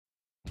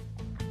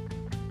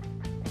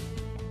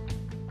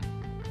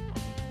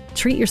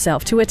treat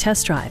yourself to a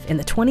test drive in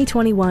the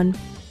 2021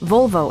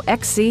 Volvo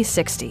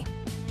XC60.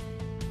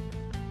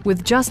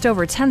 With just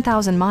over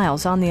 10,000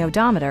 miles on the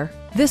odometer,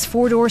 this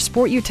four-door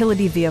sport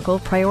utility vehicle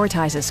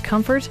prioritizes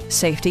comfort,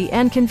 safety,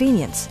 and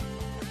convenience.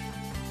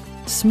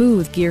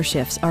 Smooth gear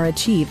shifts are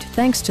achieved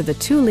thanks to the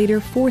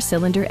 2-liter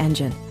 4-cylinder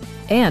engine.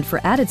 And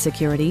for added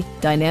security,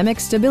 dynamic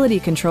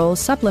stability control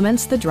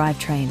supplements the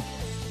drivetrain.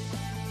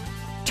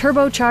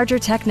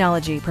 Turbocharger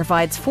technology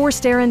provides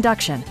forced air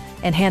induction,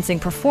 enhancing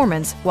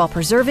performance while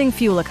preserving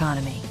fuel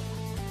economy.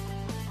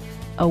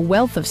 A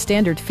wealth of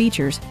standard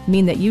features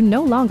mean that you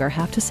no longer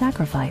have to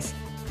sacrifice,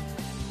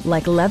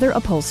 like leather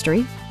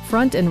upholstery,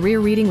 front and rear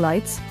reading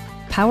lights,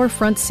 power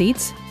front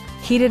seats,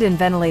 heated and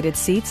ventilated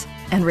seats,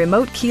 and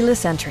remote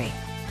keyless entry.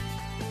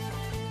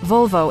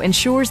 Volvo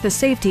ensures the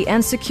safety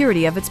and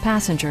security of its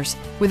passengers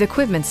with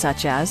equipment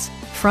such as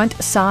front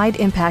side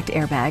impact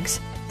airbags,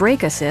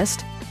 brake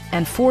assist,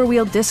 and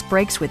 4-wheel disc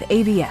brakes with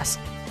ABS.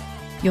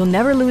 You'll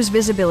never lose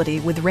visibility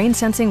with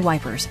rain-sensing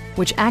wipers,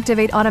 which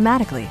activate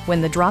automatically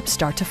when the drops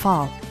start to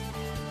fall.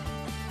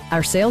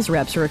 Our sales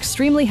reps are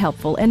extremely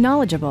helpful and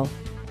knowledgeable.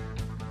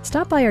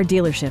 Stop by our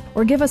dealership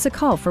or give us a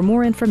call for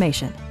more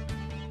information.